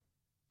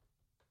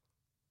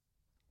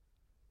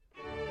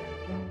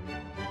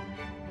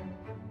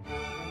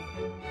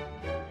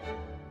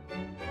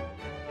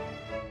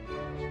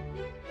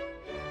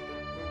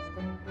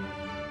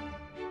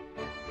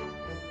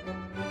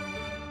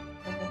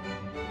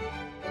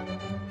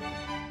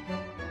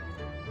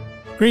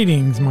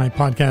Greetings, my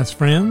podcast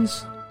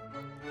friends.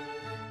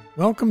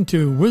 Welcome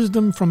to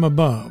Wisdom from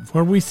Above,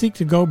 where we seek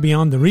to go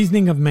beyond the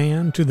reasoning of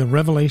man to the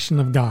revelation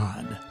of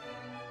God.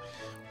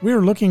 We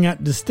are looking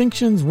at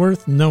distinctions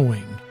worth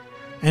knowing,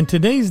 and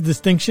today's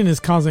distinction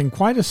is causing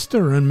quite a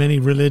stir in many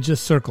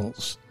religious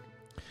circles.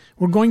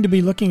 We're going to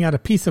be looking at a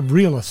piece of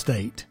real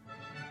estate,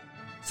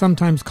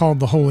 sometimes called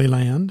the Holy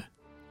Land,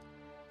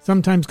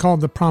 sometimes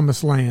called the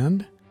Promised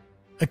Land,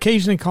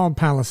 occasionally called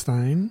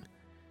Palestine,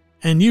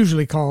 and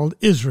usually called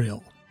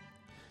Israel.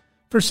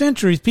 For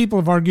centuries, people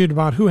have argued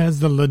about who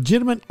has the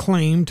legitimate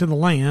claim to the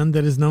land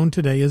that is known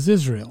today as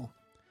Israel.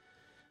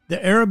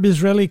 The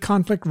Arab-Israeli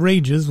conflict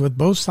rages, with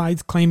both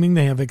sides claiming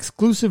they have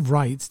exclusive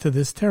rights to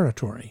this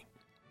territory.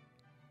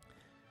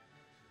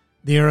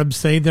 The Arabs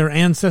say their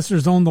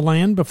ancestors owned the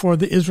land before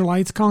the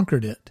Israelites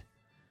conquered it.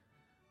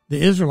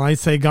 The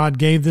Israelites say God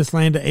gave this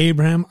land to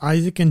Abraham,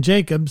 Isaac, and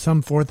Jacob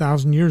some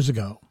 4,000 years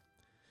ago.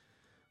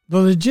 The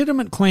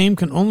legitimate claim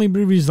can only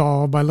be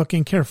resolved by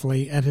looking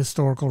carefully at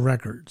historical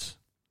records.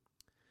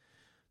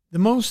 The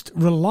most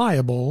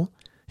reliable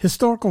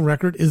historical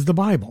record is the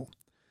Bible.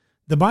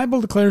 The Bible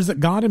declares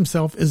that God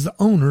himself is the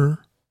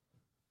owner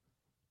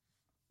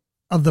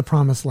of the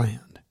Promised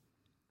Land.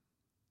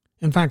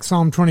 In fact,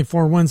 Psalm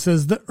 24:1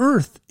 says, "The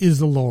earth is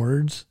the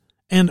Lord's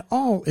and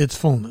all its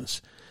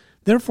fullness."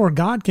 Therefore,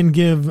 God can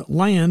give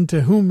land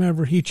to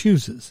whomever he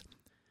chooses.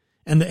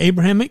 And the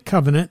Abrahamic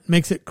covenant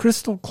makes it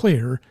crystal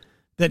clear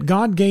that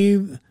God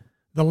gave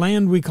the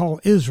land we call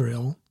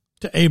Israel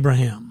to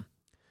Abraham.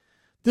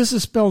 This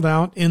is spelled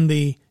out in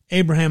the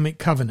Abrahamic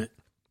covenant.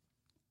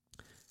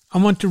 I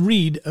want to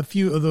read a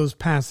few of those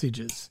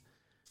passages.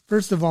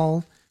 First of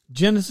all,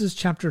 Genesis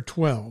chapter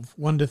 12,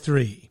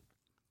 1-3.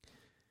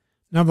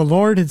 Now the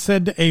Lord had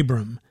said to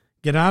Abram,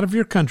 "Get out of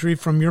your country,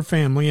 from your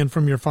family, and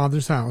from your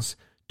father's house,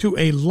 to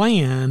a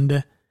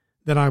land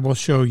that I will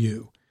show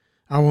you.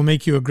 I will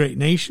make you a great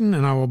nation,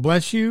 and I will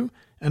bless you,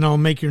 and I will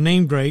make your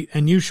name great,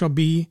 and you shall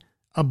be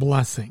a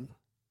blessing."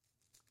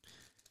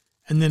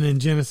 And then in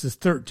Genesis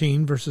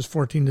 13, verses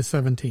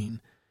 14-17.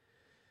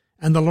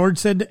 And the Lord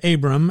said to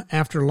Abram,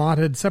 after Lot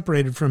had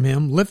separated from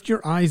him, "Lift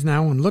your eyes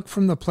now and look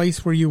from the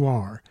place where you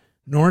are,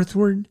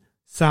 northward,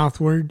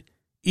 southward,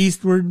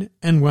 eastward,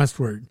 and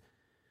westward.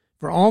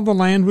 For all the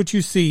land which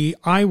you see,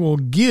 I will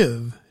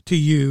give to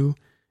you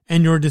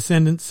and your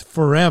descendants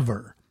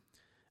forever.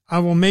 I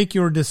will make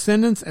your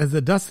descendants as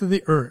the dust of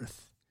the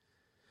earth,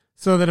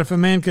 so that if a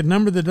man could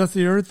number the dust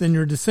of the earth, then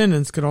your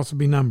descendants could also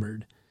be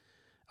numbered.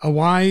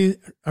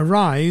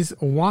 Arise,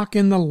 walk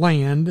in the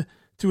land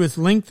to its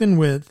length and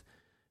width,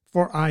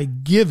 for I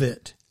give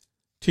it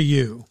to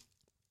you."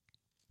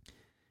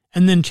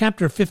 And then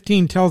chapter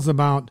 15 tells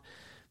about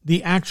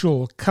the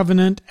actual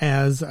covenant,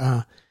 as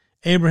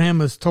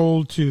Abraham is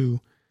told to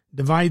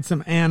divide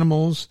some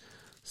animals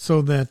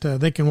so that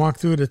they can walk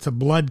through it. It's a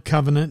blood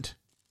covenant.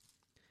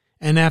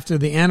 And after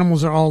the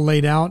animals are all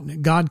laid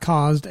out, God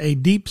caused a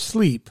deep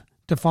sleep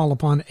to fall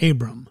upon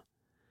Abram.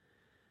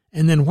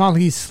 And then while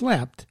he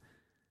slept,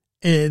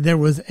 there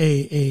was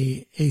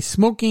a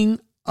smoking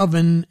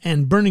oven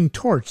and burning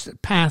torch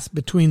that passed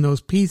between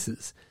those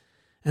pieces.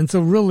 And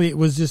so really it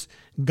was just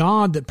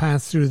God that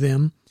passed through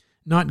them,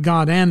 not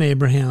God and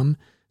Abraham.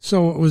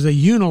 So it was a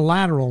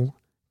unilateral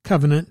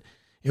covenant.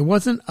 It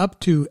wasn't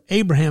up to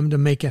Abraham to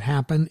make it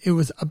happen. It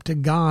was up to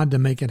God to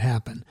make it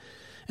happen.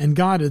 And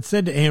God had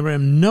said to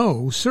Abraham,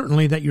 "Know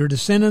certainly that your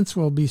descendants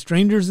will be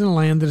strangers in a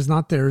land that is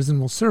not theirs and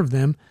will serve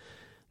them.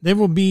 They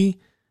will be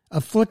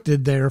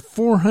afflicted there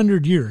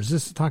 400 years.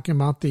 This is talking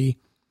about the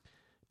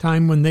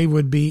time when they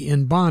would be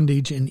in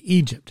bondage in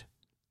Egypt.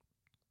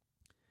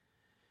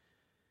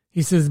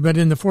 He says, "But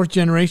in the fourth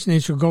generation they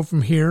shall go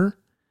from here,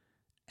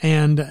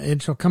 and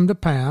it shall come to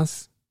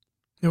pass,"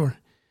 or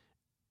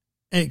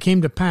it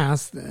came to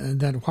pass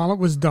that while it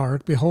was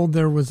dark, behold,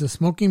 there was a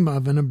smoking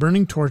oven, a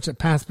burning torch that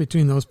passed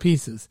between those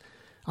pieces.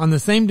 On the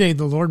same day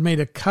the Lord made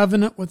a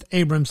covenant with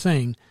Abram,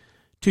 saying,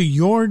 To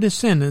your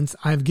descendants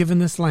I have given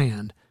this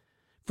land,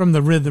 from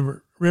the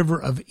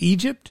river of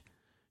Egypt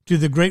to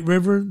the great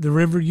river, the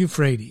river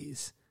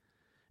Euphrates."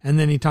 And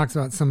then he talks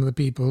about some of the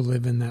people who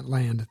live in that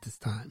land at this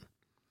time.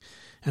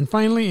 And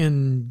finally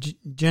in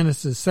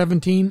Genesis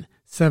 17,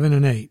 7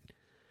 and 8.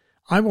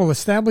 "I will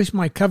establish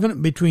my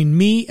covenant between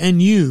me and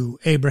you,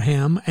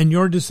 Abraham, and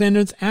your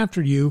descendants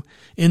after you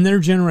in their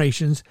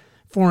generations,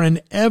 for an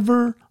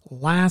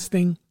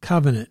everlasting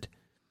covenant,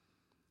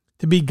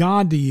 to be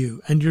God to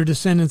you and your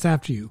descendants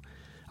after you.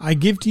 I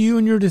give to you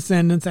and your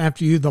descendants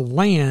after you the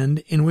land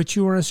in which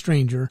you are a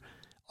stranger,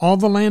 all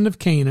the land of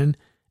Canaan,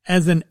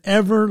 as an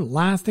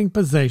everlasting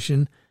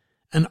possession,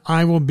 and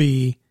I will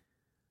be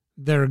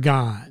their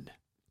God."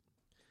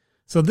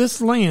 So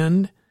this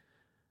land,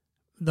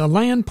 the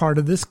land part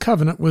of this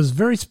covenant, was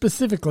very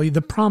specifically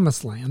the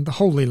Promised Land, the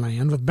Holy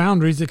Land, with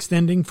boundaries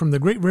extending from the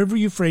great river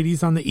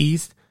Euphrates on the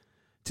east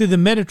to the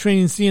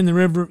Mediterranean Sea and the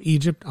river of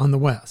Egypt on the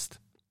west.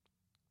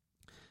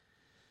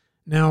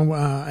 Now,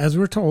 as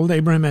we're told,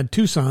 Abraham had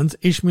two sons,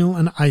 Ishmael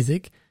and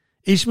Isaac.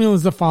 Ishmael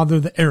is the father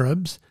of the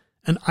Arabs,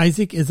 and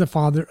Isaac is the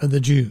father of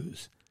the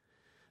Jews.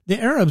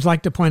 The Arabs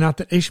like to point out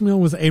that Ishmael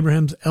was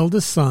Abraham's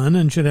eldest son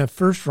and should have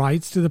first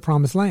rights to the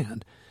promised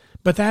land.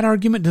 But that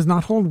argument does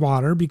not hold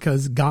water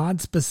because God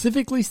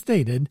specifically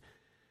stated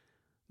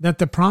that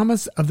the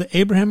promise of the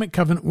Abrahamic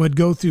covenant would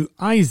go through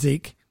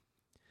Isaac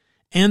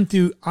and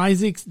through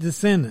Isaac's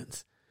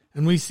descendants.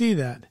 And we see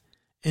that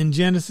in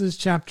Genesis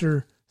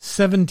chapter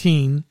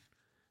 17,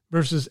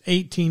 verses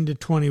 18 to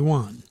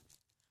 21.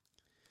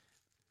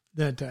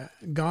 That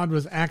God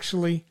was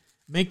actually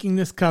making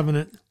this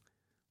covenant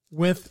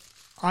with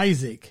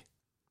Isaac.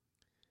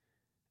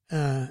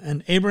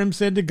 And Abraham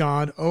said to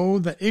God, "Oh,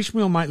 that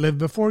Ishmael might live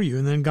before you."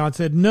 And then God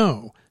said,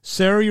 "No,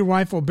 Sarah your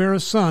wife will bear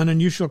a son,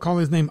 and you shall call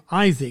his name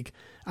Isaac.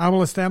 I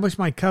will establish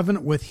my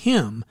covenant with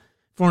him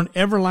for an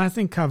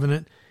everlasting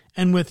covenant,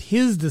 and with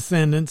his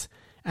descendants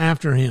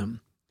after him."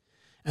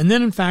 And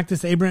then, in fact,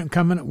 this Abraham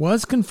covenant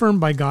was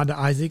confirmed by God to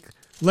Isaac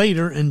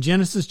later in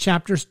Genesis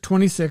chapter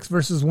 26,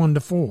 verses 1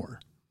 to 4.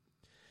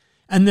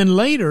 And then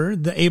later,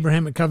 the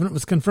Abrahamic covenant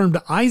was confirmed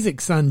to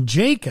Isaac's son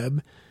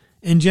Jacob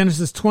in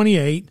Genesis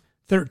 28,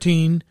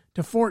 13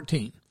 to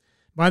 14.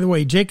 By the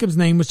way, Jacob's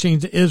name was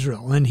changed to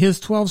Israel, and his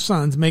 12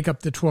 sons make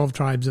up the 12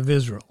 tribes of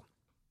Israel.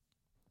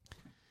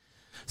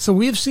 So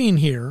we have seen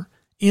here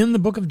in the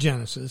book of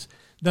Genesis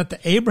that the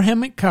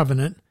Abrahamic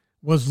covenant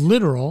was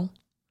literal,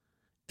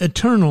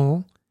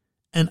 eternal,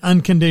 and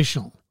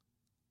unconditional.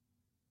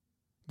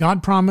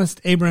 God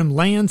promised Abraham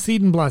land,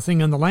 seed, and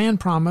blessing, and the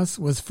land promise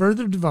was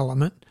further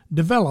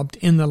developed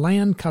in the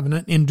land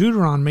covenant in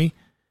Deuteronomy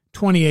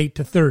 28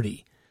 to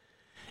 30.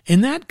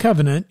 In that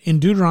covenant, in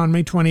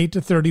Deuteronomy 28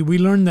 to 30, we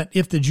learn that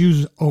if the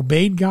Jews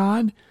obeyed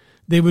God,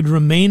 they would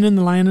remain in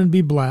the land and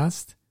be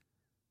blessed.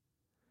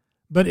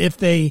 But if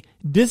they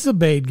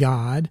disobeyed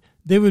God,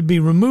 they would be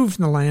removed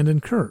from the land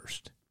and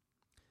cursed.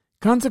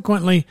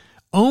 Consequently,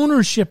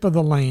 ownership of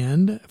the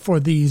land for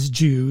these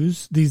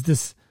Jews, these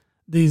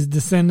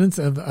descendants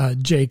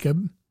of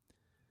Jacob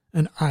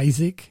and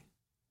Isaac,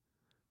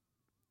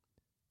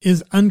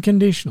 is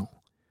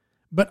unconditional.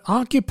 But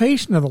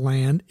occupation of the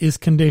land is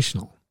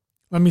conditional.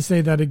 Let me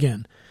say that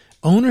again.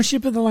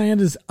 Ownership of the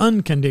land is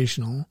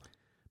unconditional,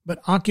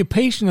 but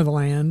occupation of the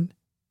land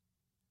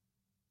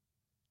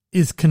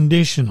is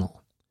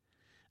conditional.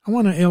 I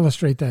want to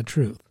illustrate that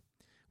truth.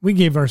 We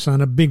gave our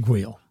son a big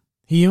wheel.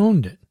 He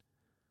owned it.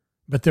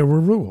 But there were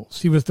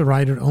rules. He was to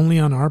ride it only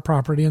on our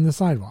property and the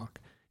sidewalk.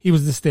 He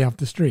was to stay off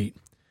the street.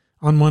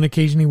 On one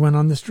occasion, he went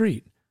on the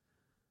street.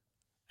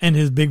 And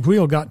his big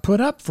wheel got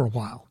put up for a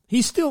while.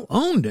 He still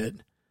owned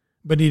it,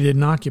 but he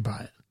didn't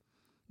occupy it.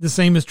 The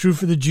same is true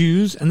for the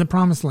Jews and the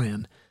Promised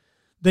Land.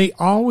 They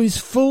always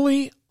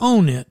fully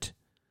own it,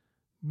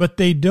 but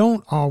they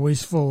don't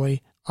always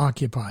fully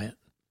occupy it.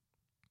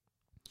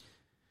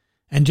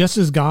 And just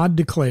as God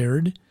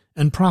declared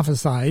and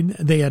prophesied,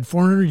 they had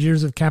 400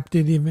 years of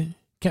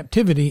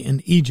captivity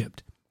in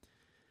Egypt.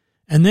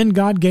 And then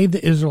God gave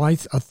the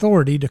Israelites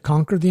authority to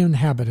conquer the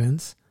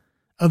inhabitants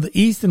of the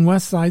east and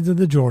west sides of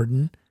the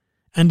Jordan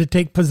and to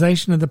take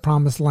possession of the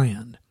Promised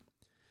Land.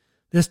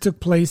 This took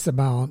place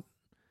about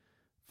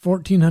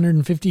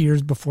 1,450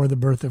 years before the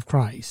birth of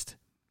Christ.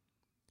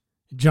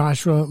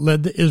 Joshua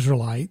led the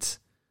Israelites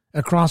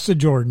across the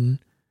Jordan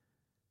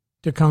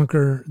to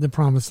conquer the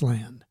Promised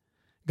Land.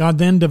 God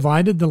then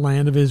divided the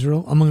land of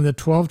Israel among the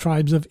 12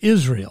 tribes of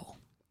Israel.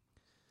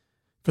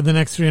 For the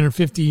next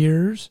 350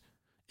 years,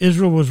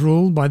 Israel was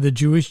ruled by the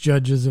Jewish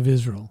judges of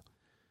Israel.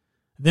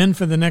 Then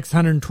for the next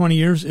 120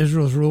 years,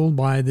 Israel was ruled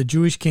by the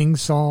Jewish kings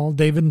Saul,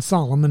 David, and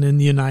Solomon in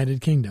the United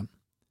Kingdom.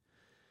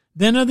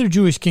 Then other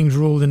Jewish kings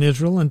ruled in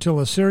Israel until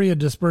Assyria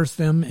dispersed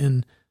them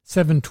in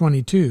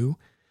 722,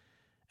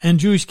 and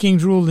Jewish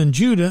kings ruled in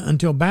Judah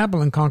until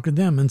Babylon conquered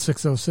them in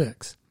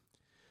 606.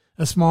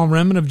 A small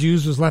remnant of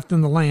Jews was left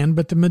in the land,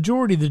 but the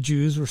majority of the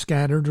Jews were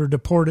scattered or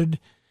deported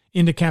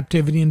into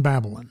captivity in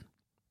Babylon.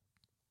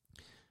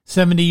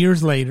 70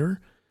 years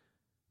later,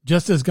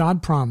 just as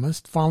God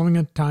promised, following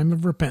a time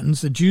of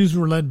repentance, the Jews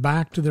were led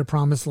back to their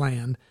promised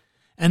land,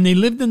 and they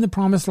lived in the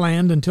promised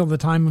land until the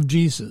time of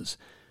Jesus,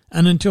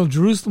 and until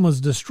Jerusalem was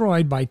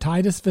destroyed by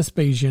Titus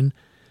Vespasian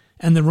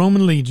and the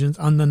Roman legions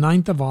on the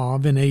 9th of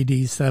Av in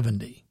AD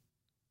 70.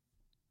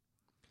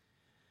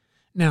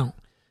 Now,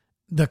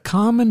 the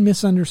common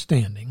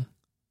misunderstanding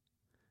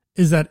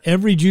is that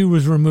every Jew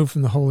was removed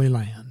from the Holy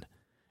Land,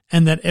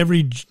 and that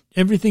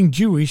everything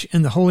Jewish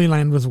in the Holy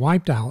Land was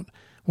wiped out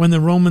when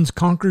the Romans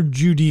conquered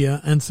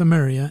Judea and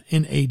Samaria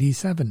in AD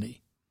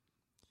 70.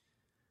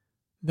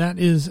 That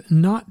is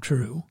not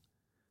true.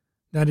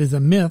 That is a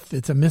myth.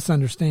 It's a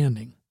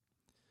misunderstanding.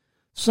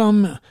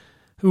 Some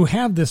who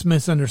have this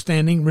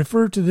misunderstanding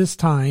refer to this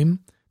time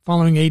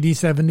following AD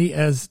 70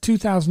 as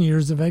 2,000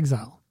 years of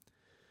exile.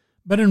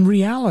 But in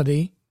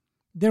reality,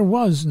 there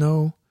was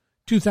no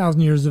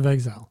 2,000 years of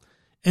exile.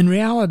 In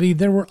reality,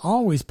 there were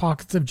always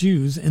pockets of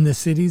Jews in the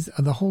cities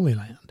of the Holy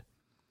Land.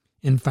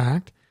 In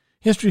fact,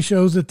 history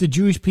shows that the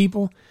Jewish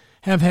people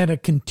have had a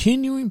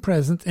continuing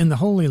presence in the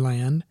Holy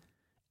Land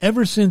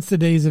ever since the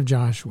days of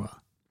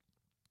Joshua.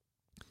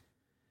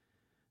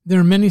 There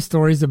are many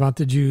stories about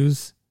the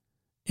Jews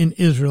in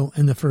Israel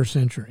in the first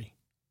century.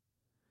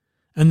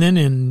 And then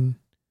in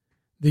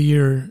the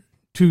year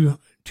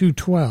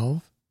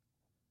 212,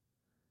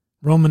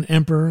 Roman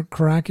Emperor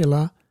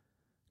Caracalla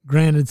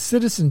granted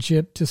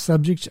citizenship to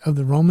subjects of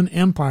the Roman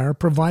Empire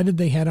provided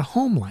they had a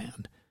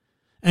homeland.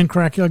 And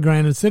Caracalla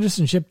granted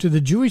citizenship to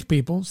the Jewish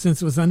people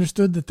since it was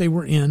understood that they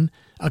were in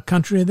a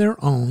country of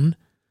their own,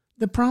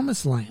 the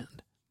Promised Land.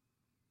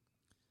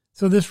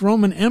 So this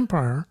Roman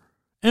emperor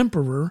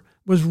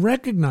was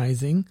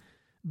recognizing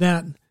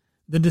that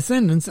the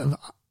descendants of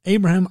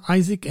Abraham,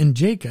 Isaac, and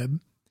Jacob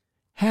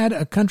had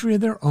a country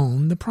of their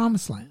own, the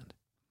Promised Land.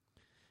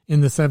 In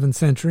the 7th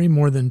century,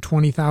 more than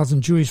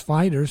 20,000 Jewish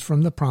fighters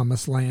from the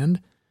Promised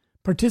Land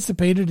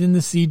participated in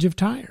the siege of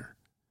Tyre.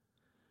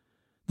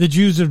 The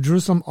Jews of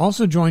Jerusalem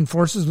also joined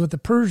forces with the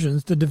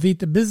Persians to defeat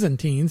the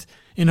Byzantines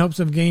in hopes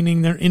of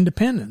gaining their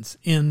independence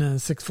in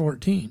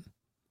 614.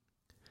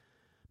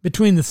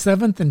 Between the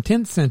 7th and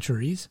 10th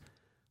centuries,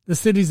 the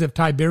cities of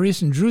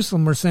Tiberias and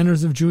Jerusalem were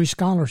centers of Jewish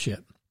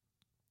scholarship.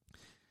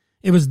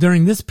 It was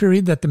during this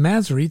period that the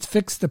Masoretes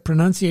fixed the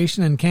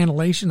pronunciation and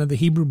cantillation of the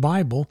Hebrew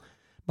Bible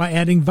by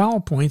adding vowel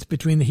points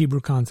between the Hebrew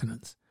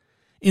consonants.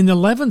 In the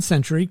 11th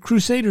century,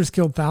 Crusaders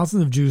killed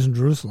thousands of Jews in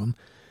Jerusalem,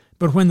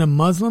 but when the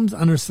Muslims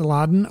under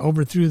Saladin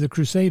overthrew the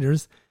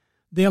Crusaders,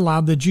 they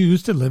allowed the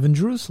Jews to live in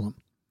Jerusalem.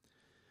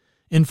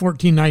 In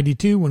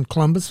 1492, when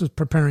Columbus was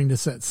preparing to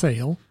set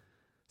sail,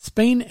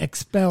 Spain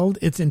expelled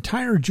its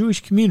entire Jewish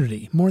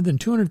community, more than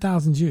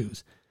 200,000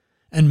 Jews,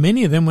 and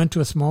many of them went to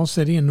a small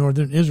city in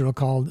northern Israel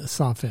called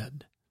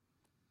Safed.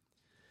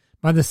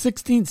 By the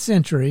 16th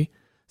century,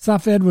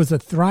 Safed was a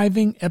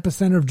thriving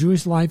epicenter of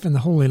Jewish life in the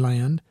Holy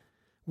Land,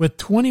 with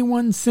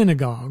 21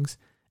 synagogues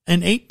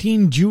and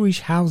 18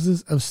 Jewish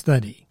houses of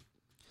study.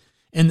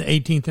 In the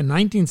 18th and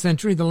 19th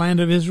century, the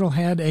land of Israel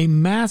had a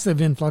massive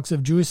influx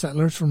of Jewish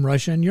settlers from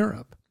Russia and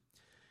Europe.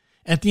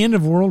 At the end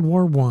of World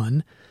War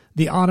I,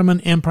 the Ottoman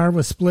Empire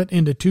was split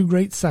into two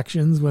great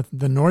sections, with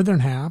the northern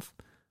half,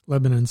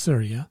 Lebanon and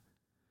Syria,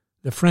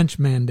 the French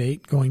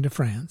Mandate going to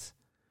France,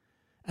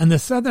 and the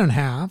southern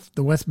half,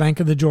 the west bank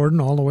of the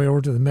Jordan all the way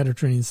over to the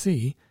Mediterranean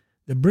Sea,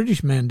 the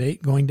British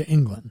Mandate going to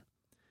England.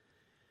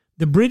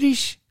 The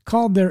British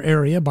called their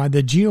area by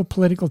the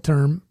geopolitical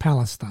term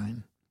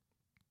Palestine.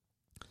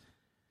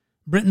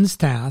 Britain's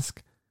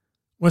task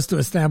was to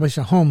establish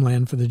a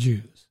homeland for the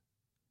Jews.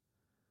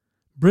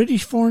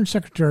 British Foreign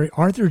Secretary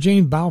Arthur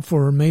James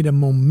Balfour made a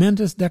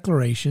momentous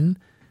declaration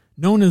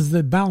known as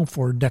the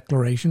Balfour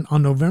Declaration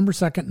on November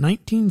 2,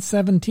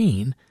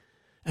 1917,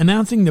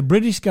 announcing the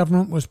British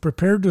government was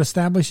prepared to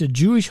establish a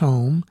Jewish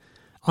home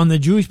on the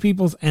Jewish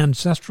people's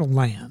ancestral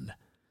land.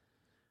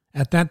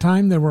 At that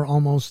time, there were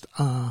almost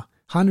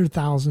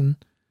 100,000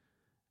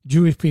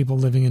 Jewish people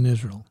living in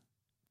Israel.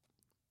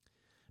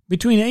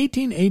 Between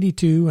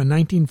 1882 and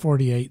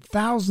 1948,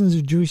 thousands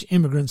of Jewish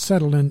immigrants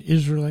settled in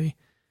Israeli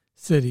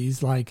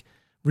cities like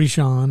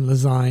Rishon,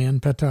 Lezion,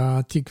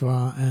 Petah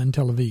Tikva, and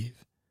Tel Aviv.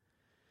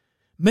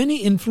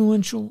 Many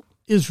influential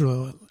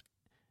Israelis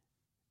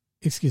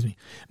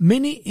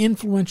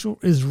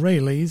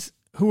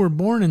who were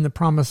born in the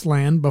Promised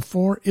Land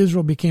before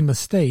Israel became a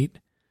state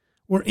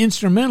were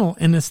instrumental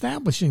in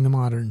establishing the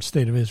modern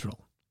state of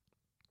Israel.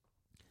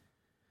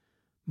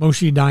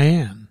 Moshe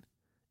Dayan,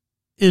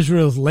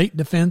 Israel's late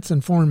defense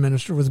and foreign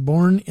minister, was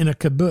born in a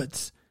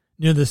kibbutz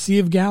near the Sea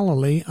of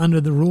Galilee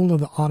under the rule of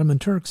the Ottoman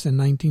Turks in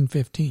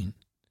 1915.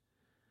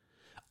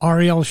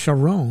 Ariel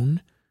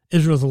Sharon,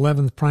 Israel's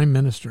 11th prime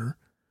minister,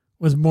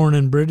 was born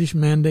in British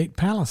Mandate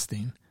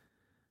Palestine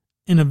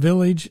in a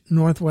village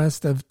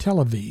northwest of Tel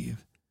Aviv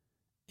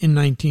in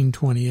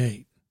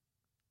 1928.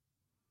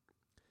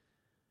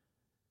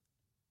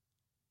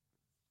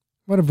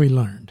 What have we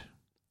learned?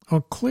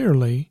 Oh,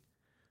 clearly,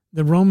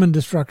 the Roman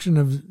destruction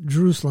of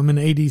Jerusalem in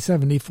AD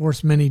 70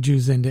 forced many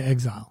Jews into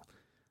exile,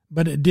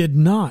 but it did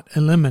not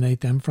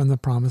eliminate them from the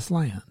Promised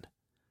Land.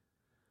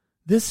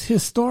 This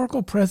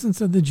historical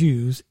presence of the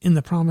Jews in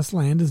the Promised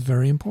Land is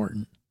very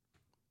important.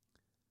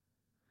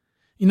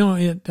 You know,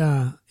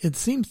 it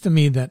seems to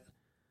me that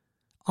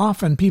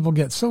often people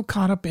get so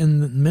caught up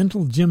in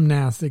mental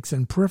gymnastics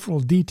and peripheral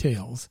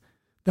details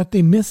that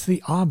they miss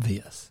the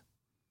obvious.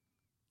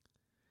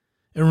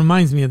 It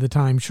reminds me of the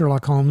time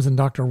Sherlock Holmes and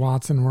Dr.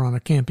 Watson were on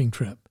a camping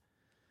trip.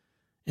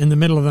 In the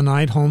middle of the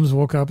night, Holmes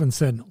woke up and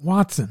said,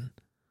 "Watson,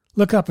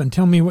 look up and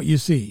tell me what you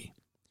see."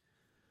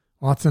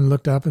 Watson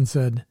looked up and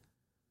said,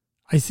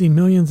 "I see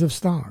millions of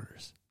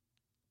stars."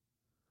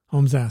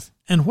 Holmes asked,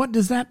 "And what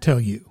does that tell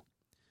you?"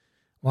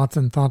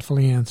 Watson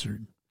thoughtfully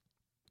answered,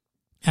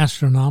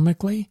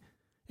 "Astronomically,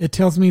 it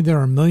tells me there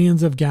are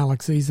millions of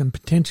galaxies and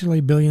potentially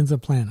billions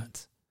of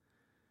planets.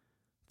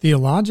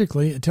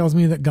 Theologically, it tells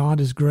me that God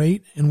is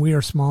great and we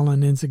are small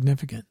and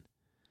insignificant.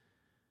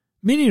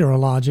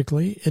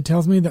 Meteorologically, it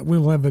tells me that we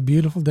will have a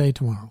beautiful day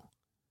tomorrow.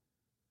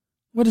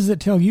 What does it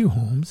tell you,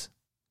 Holmes?"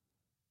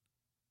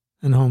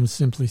 And Holmes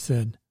simply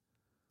said,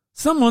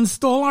 "Someone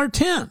stole our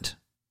tent."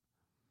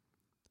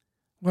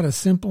 What a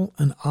simple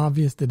and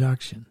obvious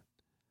deduction.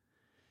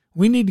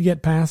 We need to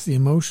get past the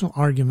emotional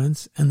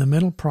arguments and the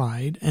mental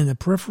pride and the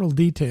peripheral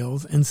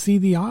details and see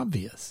the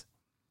obvious.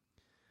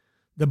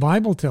 The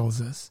Bible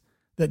tells us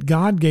that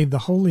God gave the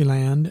Holy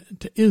Land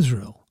to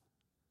Israel.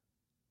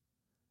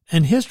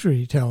 And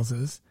history tells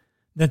us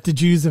that the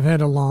Jews have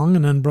had a long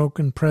and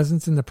unbroken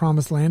presence in the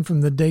Promised Land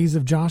from the days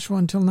of Joshua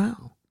until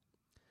now.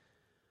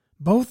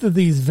 Both of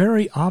these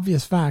very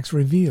obvious facts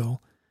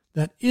reveal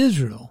that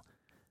Israel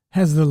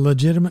has the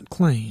legitimate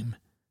claim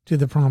to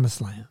the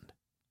Promised Land.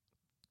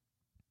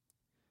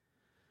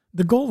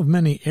 The goal of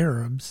many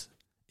Arabs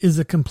is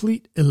a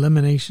complete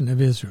elimination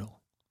of Israel.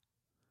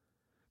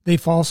 They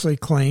falsely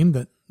claim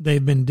that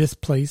they've been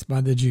displaced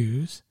by the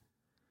Jews.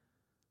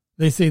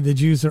 They say the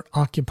Jews are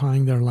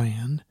occupying their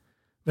land,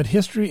 but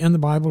history and the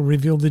Bible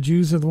reveal the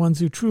Jews are the ones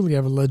who truly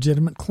have a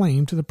legitimate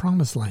claim to the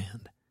Promised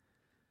Land.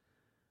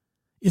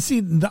 You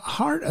see, the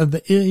heart of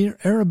the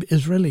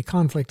Arab-Israeli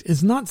conflict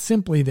is not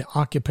simply the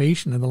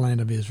occupation of the land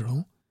of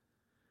Israel.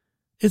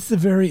 It's the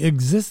very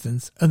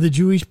existence of the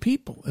Jewish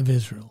people of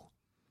Israel.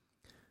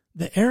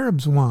 The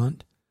Arabs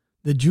want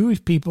the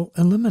Jewish people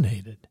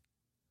eliminated.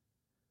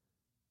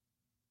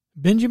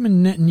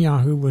 Benjamin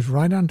Netanyahu was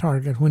right on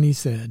target when he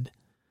said,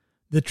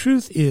 "The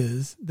truth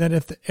is that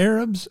if the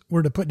Arabs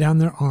were to put down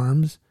their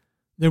arms,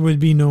 there would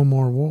be no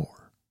more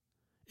war.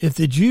 If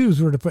the Jews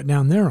were to put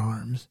down their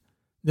arms,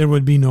 there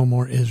would be no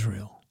more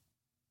Israel."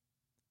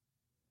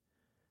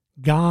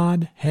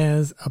 God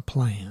has a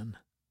plan.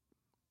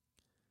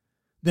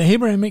 The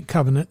Abrahamic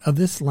covenant of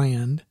this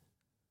land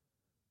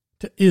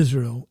to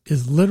Israel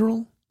is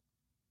literal,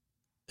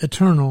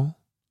 eternal,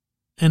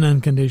 and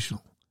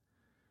unconditional.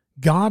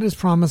 God has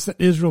promised that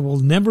Israel will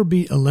never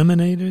be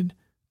eliminated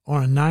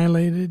or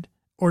annihilated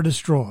or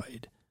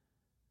destroyed.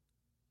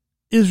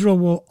 Israel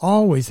will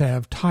always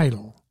have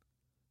title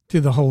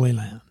to the Holy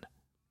Land.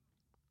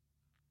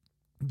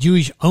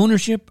 Jewish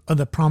ownership of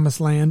the Promised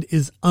Land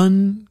is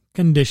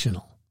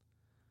unconditional.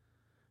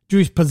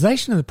 Jewish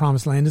possession of the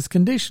Promised Land is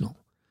conditional.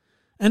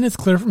 And it's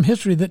clear from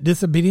history that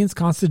disobedience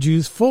cost the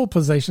Jews full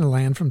possession of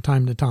land from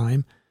time to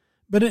time,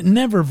 but it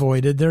never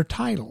voided their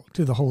title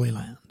to the Holy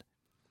Land.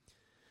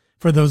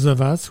 For those of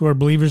us who are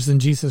believers in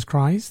Jesus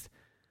Christ,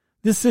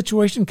 this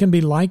situation can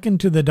be likened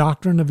to the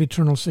doctrine of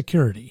eternal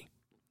security.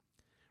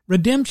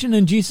 Redemption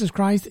in Jesus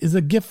Christ is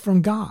a gift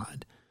from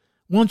God.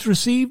 Once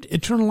received,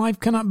 eternal life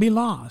cannot be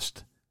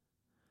lost.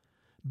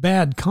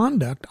 Bad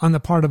conduct on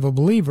the part of a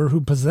believer who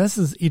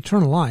possesses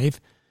eternal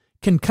life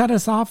can cut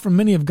us off from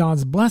many of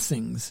God's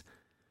blessings,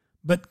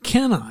 but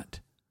cannot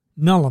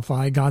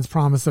nullify God's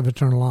promise of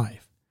eternal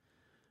life.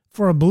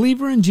 For a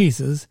believer in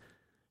Jesus,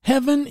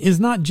 heaven is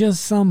not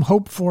just some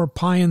hoped-for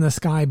pie in the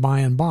sky by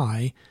and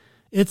by.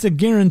 It's a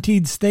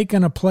guaranteed steak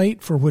on a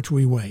plate for which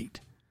we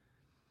wait.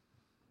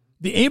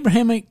 The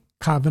Abrahamic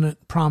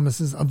covenant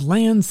promises of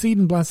land, seed,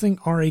 and blessing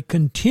are a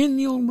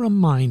continual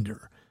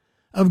reminder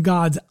of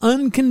God's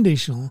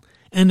unconditional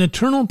and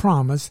eternal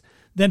promise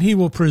that he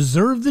will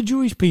preserve the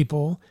Jewish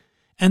people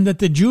and that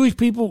the Jewish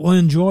people will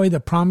enjoy the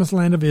promised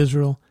land of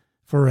Israel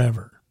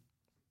forever.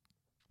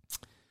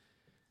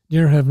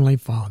 Dear Heavenly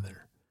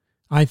Father,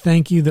 I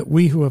thank you that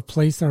we who have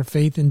placed our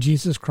faith in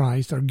Jesus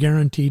Christ are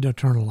guaranteed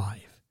eternal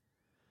life.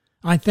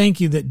 I thank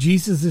you that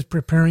Jesus is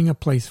preparing a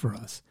place for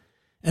us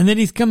and that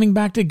he's coming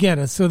back to get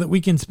us so that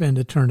we can spend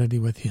eternity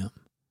with him.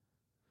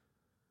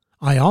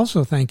 I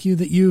also thank you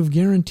that you have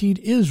guaranteed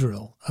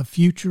Israel a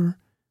future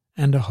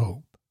and a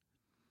hope.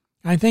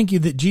 I thank you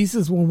that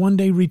Jesus will one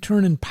day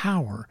return in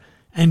power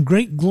and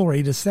great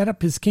glory to set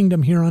up his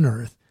kingdom here on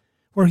earth,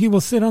 where he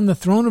will sit on the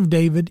throne of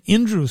David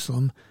in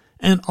Jerusalem,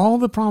 and all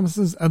the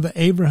promises of the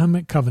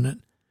Abrahamic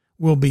covenant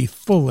will be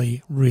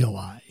fully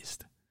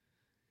realized.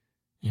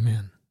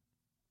 Amen.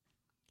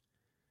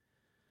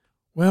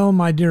 Well,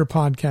 my dear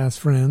podcast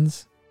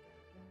friends,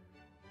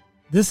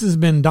 this has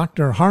been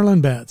Dr.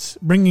 Harlan Betts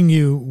bringing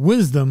you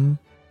wisdom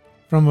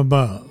from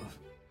above.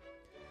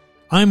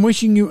 I'm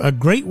wishing you a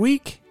great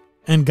week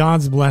and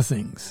God's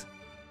blessings.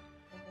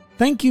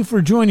 Thank you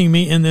for joining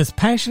me in this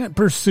passionate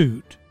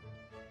pursuit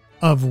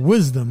of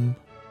wisdom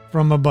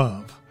from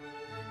above.